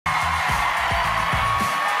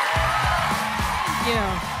you.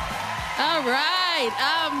 All right.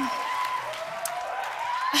 I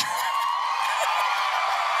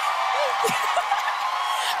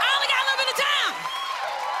only got a little bit of time.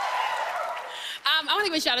 I want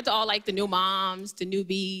to give a shout out to all like the new moms, the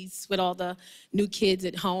newbies with all the new kids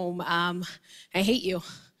at home. I hate you.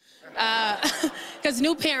 Because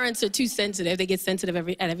new parents are too sensitive. They get sensitive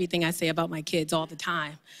at everything I say about my kids all the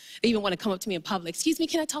time. They even want to come up to me in public. Excuse me,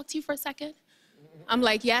 can I talk to you for a second? I'm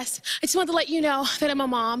like, yes. I just wanted to let you know that I'm a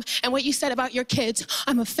mom, and what you said about your kids,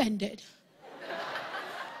 I'm offended.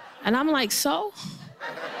 And I'm like, so?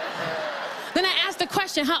 Then I asked the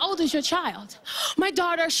question, how old is your child? My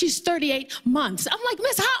daughter, she's 38 months. I'm like,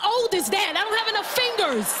 miss, how old is that? I don't have enough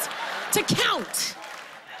fingers to count.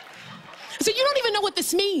 I said, you don't even know what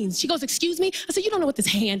this means. She goes, excuse me? I said, you don't know what this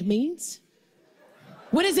hand means.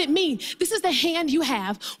 What does it mean? This is the hand you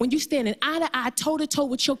have when you're standing eye-to-eye, toe-to-toe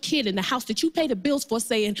with your kid in the house that you pay the bills for,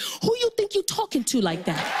 saying, who you think you talking to like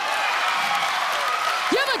that?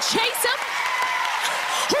 You ever chase him?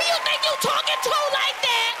 Who you think you talking to like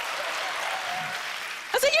that?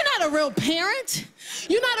 I said, you're not a real parent.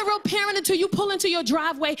 You're not a real parent until you pull into your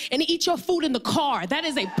driveway and eat your food in the car. That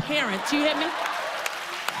is a parent, you hear me?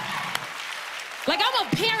 Like, I'm a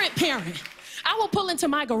parent. I will pull into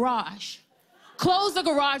my garage, close the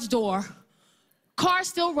garage door, car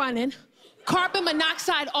still running, carbon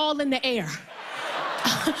monoxide all in the air.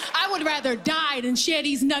 I would rather die than share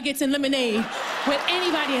these nuggets and lemonade with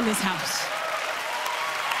anybody in this house.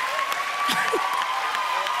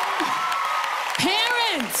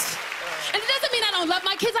 Parents. And it doesn't mean I don't love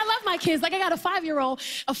my kids. I love my kids. Like, I got a 5-year-old,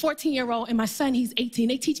 a 14-year-old, and my son, he's 18.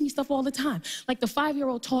 They teach me stuff all the time. Like, the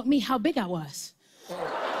 5-year-old taught me how big I was.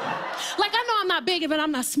 Like, I know I'm not big, but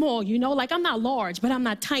I'm not small, you know? Like, I'm not large, but I'm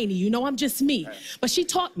not tiny, you know? I'm just me. But she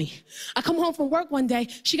taught me. I come home from work one day,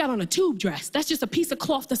 she got on a tube dress. That's just a piece of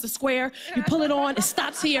cloth that's a square. You pull it on, it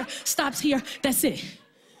stops here, that's it.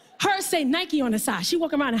 Hers say Nike on the side. She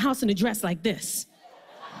walk around the house in a dress like this.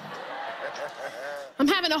 I'm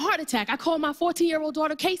having a heart attack. I called my 14-year-old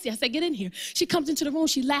daughter, Casey. I said, get in here. She comes into the room,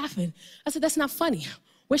 she laughing. I said, that's not funny.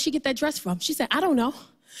 Where'd she get that dress from? She said, I don't know.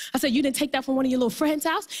 I said, you didn't take that from one of your little friends'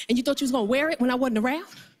 house and you thought you was gonna wear it when I wasn't around?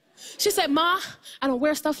 She said, Ma, I don't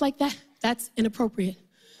wear stuff like that. That's inappropriate.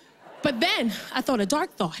 But then I thought a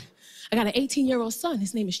dark thought. I got an 18-year-old son,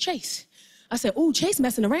 his name is Chase. I said, ooh, Chase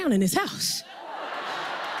messing around in his house.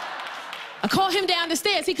 I call him down the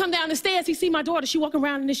stairs. He come down the stairs. He see my daughter. She walking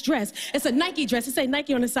around in this dress. It's a Nike dress. It say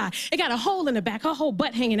Nike on the side. It got a hole in the back. Her whole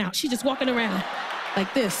butt hanging out. She just walking around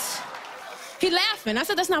like this. He laughing. I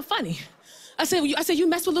said, that's not funny. I said, you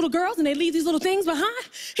mess with little girls and they leave these little things behind?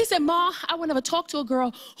 He said, Ma, I would never talk to a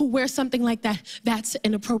girl who wears something like that. That's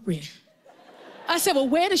inappropriate. I said, well,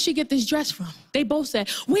 where did she get this dress from? They both said,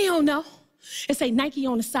 we don't know. It say Nike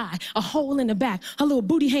on the side, a hole in the back, her little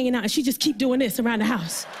booty hanging out, and she just keep doing this around the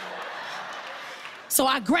house. So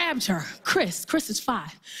I grabbed her, Chris is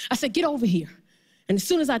 5. I said, get over here. And as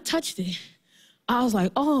soon as I touched it, I was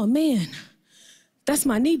like, oh man, that's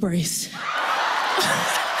my knee brace.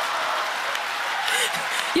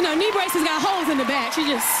 You know, knee braces got holes in the back. She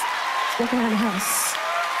just walking around the house,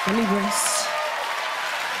 my knee brace.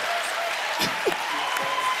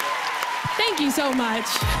 Thank you so much.